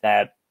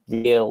they're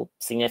real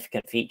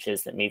significant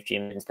features that move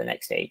Joomla into the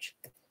next stage.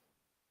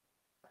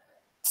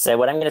 So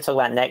what I'm going to talk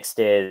about next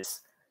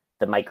is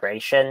the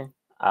migration,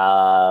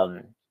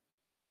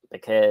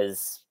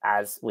 because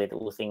as with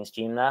all things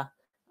Joomla,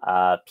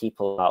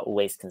 people are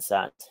always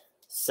concerned.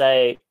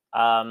 So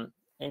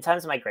in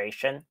terms of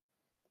migration,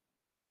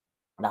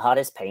 the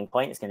hardest pain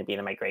point is going to be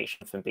the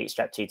migration from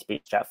Bootstrap 2 to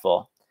Bootstrap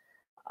 4.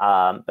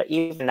 But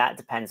even that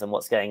depends on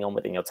what's going on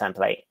within your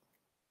template.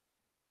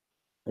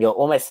 You're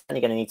almost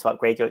certainly going to need to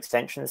upgrade your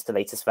extensions to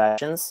latest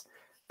versions,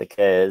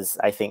 because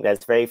I think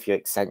there's very few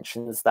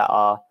extensions that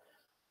are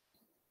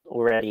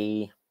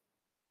already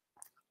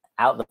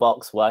out of the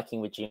box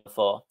working with Joomla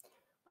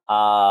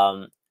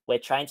 4. We're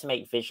trying to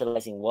make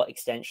visualizing what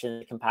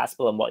extensions are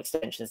compatible and what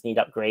extensions need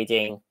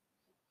upgrading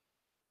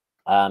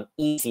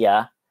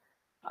easier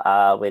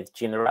with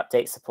Joomla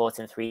update support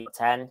in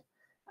 3.10.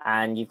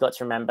 And you've got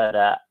to remember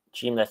that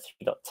Joomla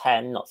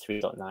 3.10, not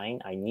 3.9,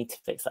 I need to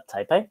fix that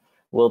typo,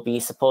 will be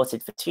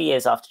supported for 2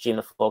 years after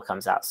Joomla 4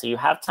 comes out. So you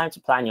have time to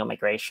plan your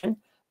migration,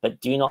 but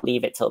do not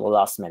leave it till the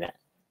last minute.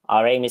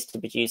 Our aim is to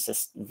produce a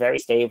very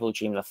stable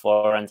Joomla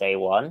 4 on day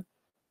one.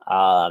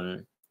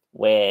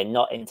 We're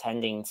not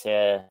intending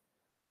to,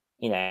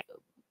 we're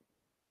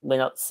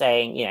not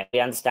saying, we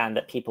understand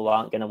that people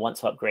aren't going to want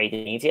to upgrade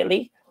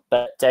immediately,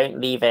 but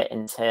don't leave it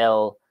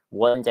until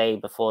one day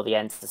before the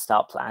end to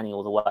start planning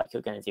all the work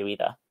you're going to do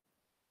either.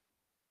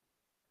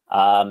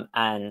 I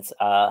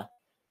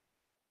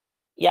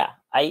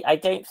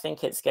don't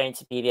think it's going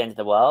to be the end of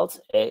the world.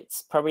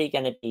 It's probably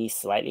going to be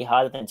slightly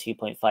harder than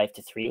 2.5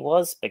 to 3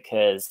 was,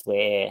 because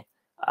we're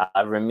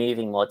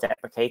removing more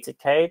deprecated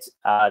code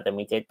than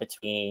we did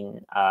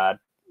between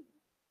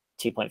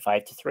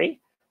 2.5 to 3.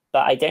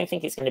 But I don't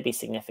think it's going to be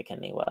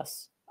significantly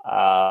worse.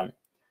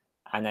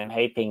 And I'm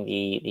hoping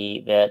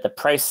the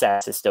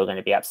process is still going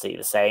to be absolutely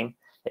the same.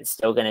 It's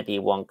still going to be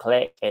one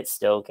click. It's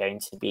still going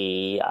to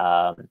be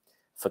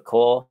for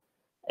core.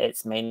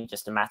 It's mainly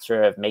just a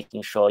matter of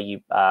making sure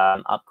you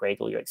upgrade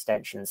all your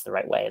extensions the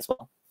right way as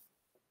well.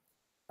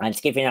 And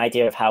to give you an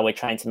idea of how we're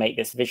trying to make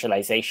this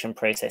visualization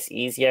process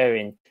easier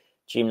in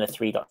Joomla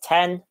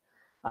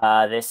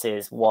 3.10, this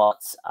is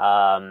what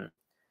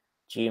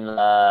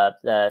Joomla,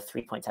 the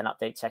 3.10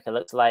 update checker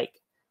looks like.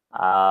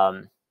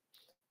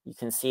 You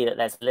can see that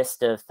there's a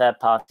list of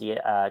third-party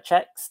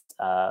checks.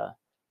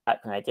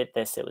 Back when I did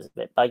this, it was a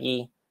bit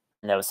buggy,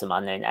 and there were some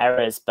unknown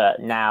errors, but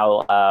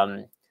now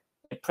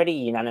it pretty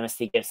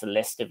unanimously gives a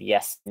list of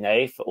yes,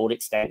 no for all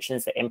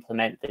extensions that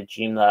implement the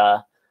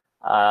Joomla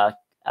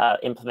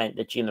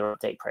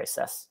update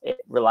process. It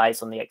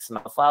relies on the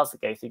XML files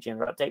that go through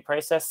Joomla update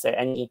process. So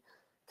any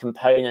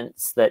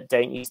components that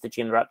don't use the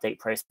Joomla update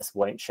process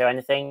won't show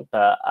anything,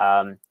 but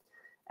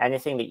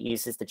anything that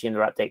uses the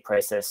Joomla update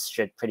process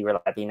should pretty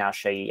reliably now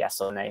show you yes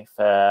or no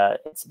for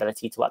its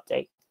ability to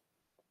update.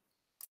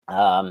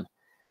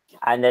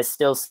 And there's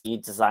still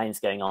speed designs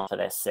going on for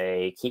this,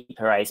 so keep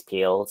your eyes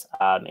peeled.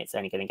 It's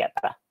only going to get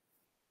better.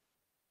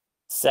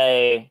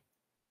 So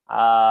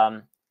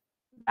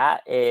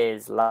that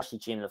is largely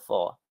Joomla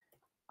 4.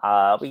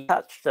 We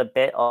touched a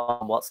bit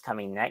on what's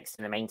coming next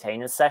in the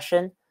maintainers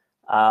session,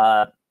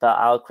 but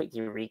I'll quickly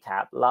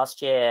recap.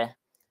 Last year,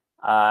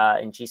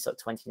 in GSOC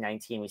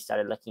 2019, we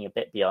started looking a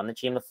bit beyond the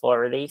Joomla 4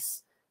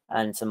 release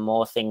and some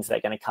more things that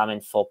are going to come in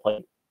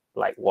 4.1,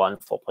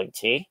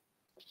 4.2,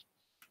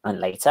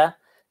 and later.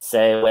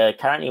 So we're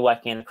currently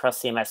working in a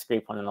cross-CMS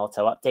group on an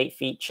auto-update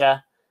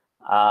feature.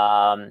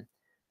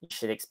 You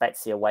should expect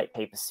to see a white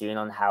paper soon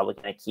on how we're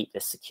going to keep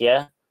this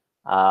secure.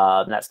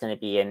 That's going to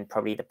be in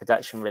probably the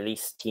production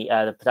release,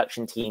 the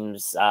production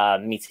team's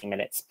meeting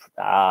minutes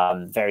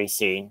very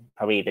soon,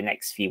 probably the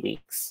next few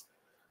weeks.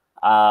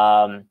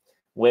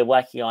 We're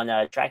working on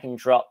a drag and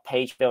drop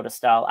page builder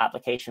style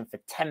application for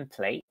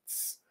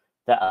templates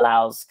that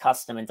allows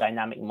custom and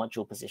dynamic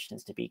module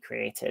positions to be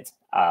created.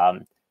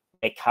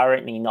 We're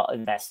currently not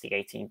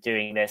investigating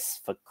doing this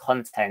for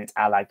content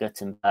a la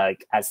Gutenberg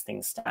as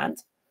things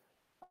stand.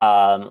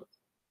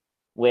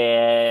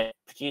 We're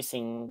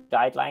producing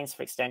guidelines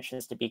for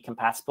extensions to be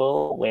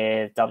compatible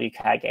with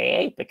WCAG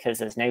AA because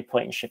there's no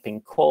point in shipping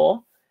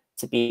core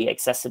to be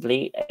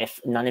accessibly if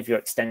none of your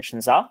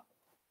extensions are.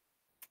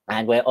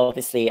 And we're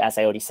obviously, as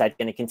I already said,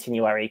 going to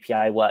continue our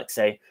API work.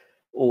 So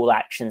all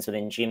actions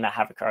within Joomla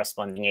have a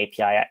corresponding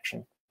API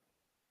action.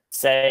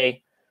 So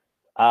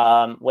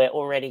we're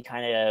already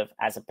kind of,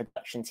 as a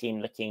production team,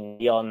 looking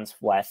beyond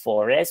where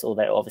 4 is,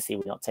 although obviously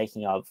we're not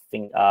taking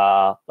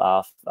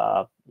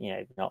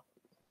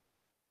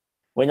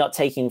we're not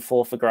taking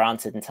 4 for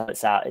granted until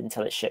it's out,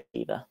 until it's shipped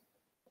either.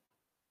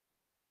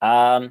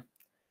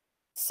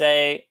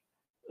 So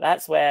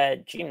that's where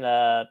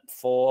Joomla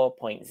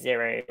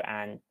 4.0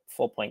 and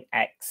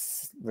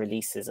 4.x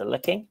releases are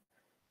looking.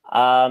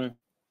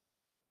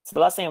 So the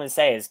last thing I'm going to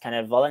say is kind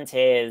of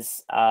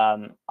volunteers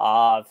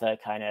are the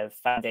kind of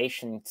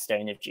foundation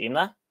stone of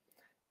Joomla.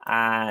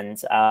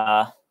 And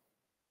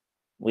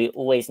we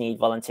always need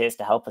volunteers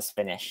to help us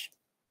finish.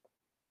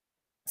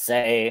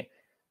 So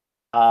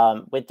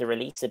with the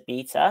release of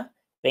beta,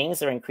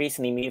 things are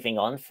increasingly moving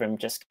on from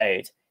just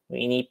code.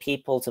 We need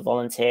people to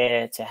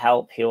volunteer to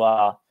help who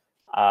are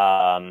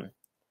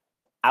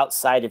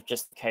outside of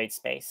just the code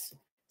space.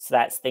 So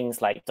that's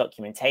things like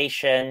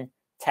documentation,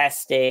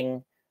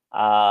 testing,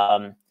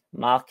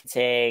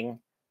 marketing,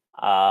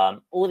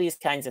 all these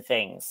kinds of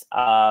things.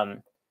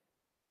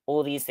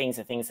 All these things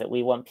are things that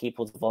we want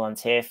people to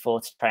volunteer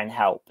for to try and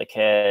help,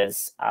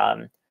 because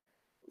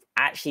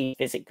actually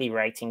physically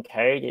writing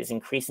code is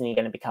increasingly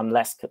going to become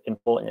less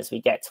important as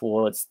we get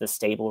towards the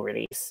stable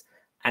release,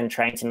 and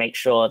trying to make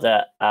sure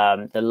that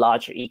the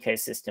larger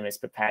ecosystem is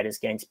prepared is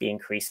going to be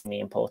increasingly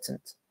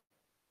important.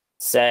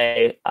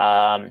 So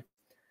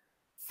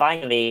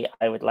finally,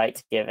 I would like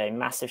to give a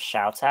massive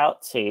shout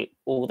out to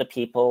all the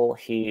people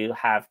who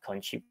have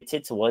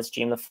contributed towards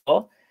Joomla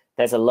 4.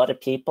 There's a lot of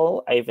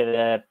people over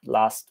the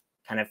last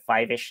kind of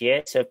 5-ish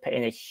years who have put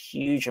in a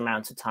huge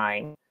amount of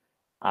time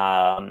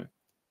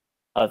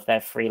of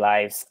their free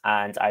lives,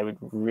 and I would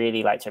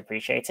really like to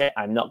appreciate it.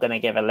 I'm not going to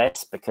give a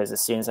list, because as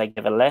soon as I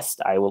give a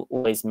list, I will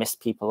always miss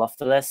people off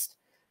the list.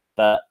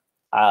 But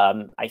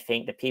I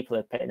think the people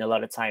who have put in a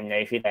lot of time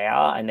know who they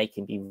are, and they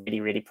can be really,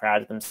 really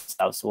proud of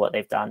themselves for what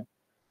they've done.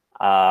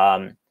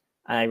 And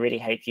I really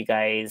hope you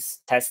guys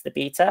test the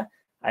beta.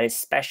 I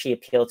especially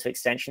appeal to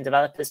extension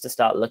developers to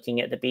start looking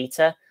at the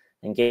beta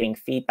and giving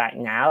feedback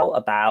now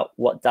about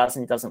what does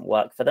and doesn't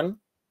work for them,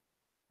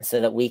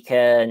 so that we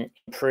can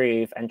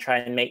improve and try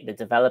and make the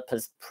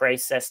developers'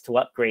 process to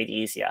upgrade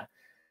easier.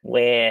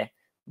 We're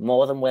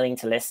more than willing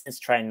to listen to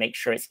try and make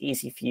sure it's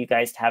easy for you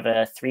guys to have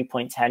a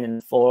 3.10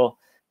 and 4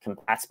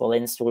 compatible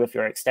install of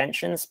your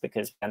extensions,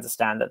 because we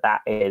understand that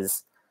that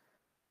is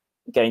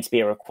going to be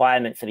a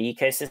requirement for the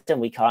ecosystem.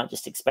 We can't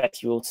just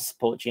expect you all to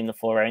support Joomla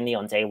 4 only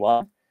on day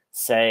 1.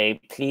 So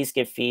please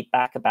give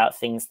feedback about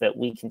things that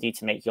we can do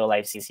to make your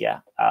lives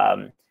easier.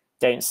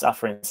 Don't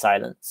suffer in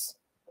silence.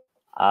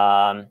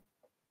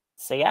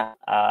 So yeah,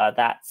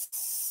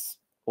 that's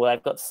all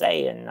I've got to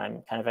say, and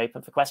I'm kind of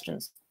open for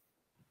questions.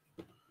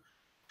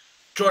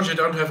 George, I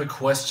don't have a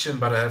question,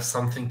 but I have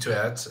something to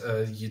add.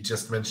 You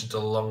just mentioned a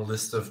long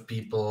list of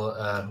people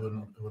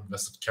who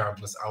invested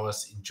countless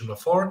hours in Joomla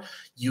 4.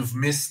 You've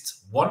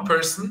missed one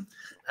person,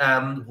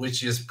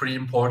 which is pretty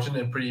important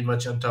and pretty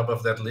much on top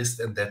of that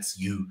list, and that's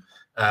you.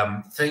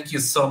 Thank you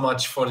so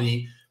much for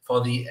the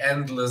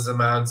endless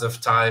amounts of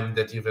time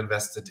that you've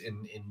invested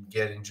in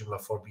getting Joomla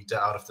 4 beta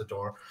out of the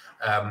door.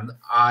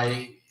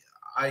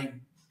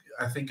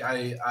 I think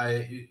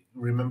I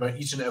remember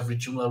each and every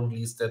Joomla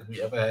release that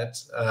we ever had,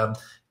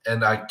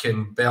 and I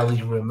can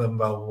barely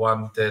remember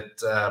one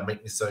that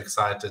made me so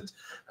excited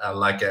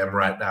like I am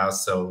right now.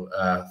 So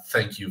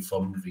thank you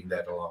for moving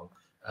that along.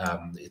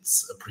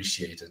 It's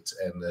appreciated,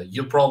 and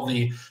you'll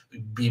probably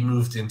be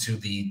moved into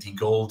the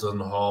golden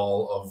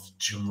hall of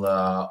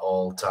Joomla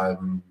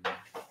all-time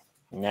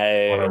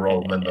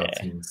member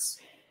teams.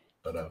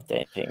 But I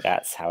don't think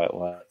that's how it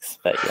works,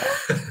 but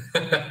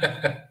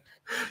yeah.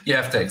 You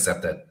have to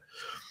accept that.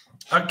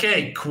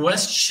 Okay,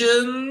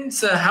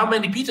 questions. How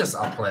many betas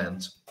are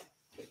planned?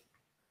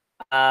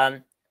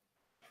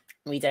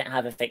 We don't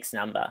have a fixed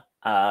number,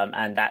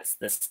 and that's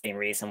the same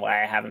reason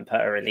why I haven't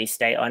put a release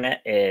date on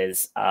it.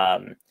 Is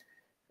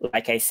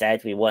like I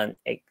said, we want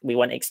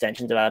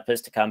extension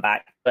developers to come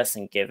back to us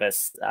and give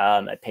us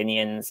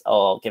opinions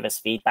or give us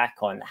feedback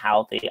on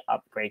how the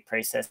upgrade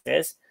process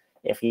is.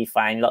 If we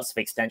find lots of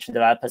extension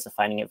developers are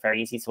finding it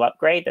very easy to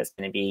upgrade, there's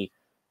going to be,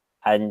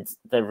 and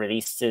the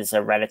releases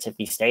are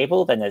relatively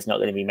stable, then there's not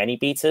going to be many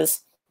betas.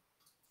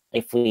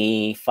 If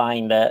we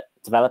find that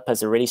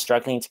developers are really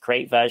struggling to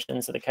create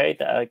versions of the code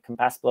that are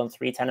compatible on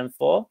 3.10 and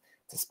 4,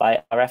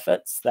 despite our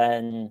efforts,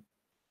 then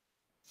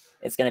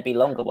it's going to be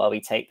longer while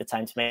we take the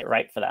time to make it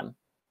right for them.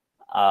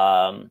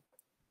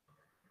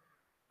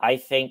 I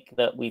think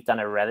that we've done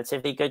a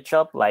relatively good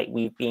job. Like,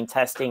 we've been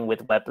testing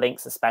with web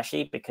links,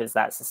 especially because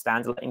that's a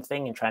standalone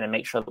thing, and trying to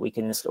make sure that we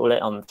can install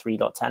it on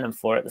 3.10 and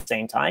 4 at the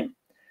same time.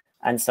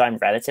 And so I'm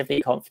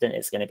relatively confident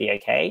it's going to be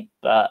okay.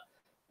 But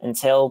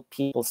until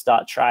people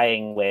start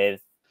trying with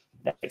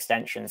their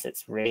extensions,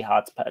 it's really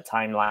hard to put a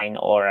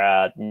timeline or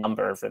a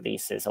number of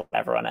releases or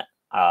whatever on it.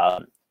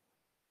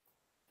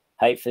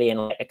 Hopefully in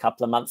like a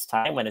couple of months'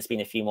 time, when there's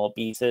been a few more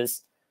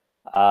betas,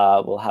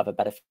 we'll have a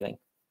better feeling.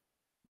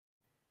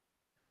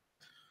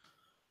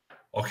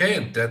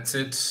 Okay, that's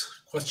it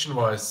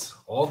question-wise.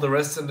 All the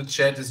rest in the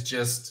chat is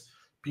just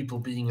people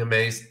being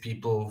amazed,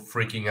 people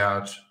freaking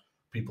out,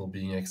 people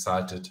being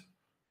excited.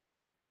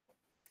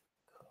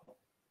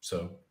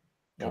 So,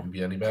 couldn't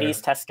be any better. Please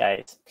test,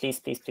 guys. Please,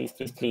 please, please,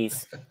 please,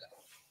 please.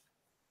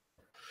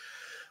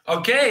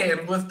 Okay,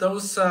 and with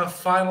those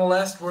final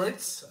last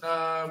words,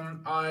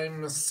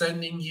 I'm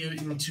sending you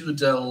into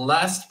the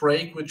last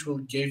break, which will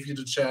give you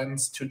the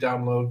chance to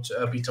download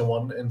Beta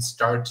 1 and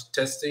start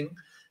testing,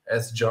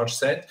 as George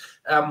said.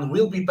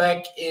 We'll be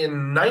back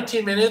in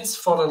 19 minutes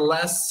for the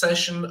last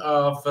session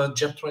of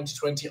JAB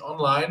 2020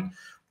 online,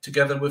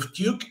 together with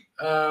Duke.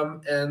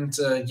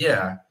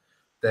 Yeah,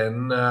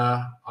 then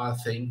I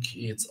think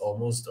it's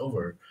almost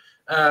over.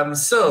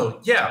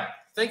 So, yeah.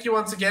 Thank you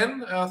once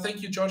again.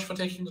 Thank you, George, for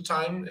taking the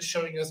time,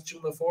 showing us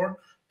Joomla 4,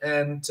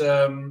 and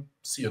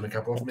see you in a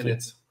couple of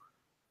minutes.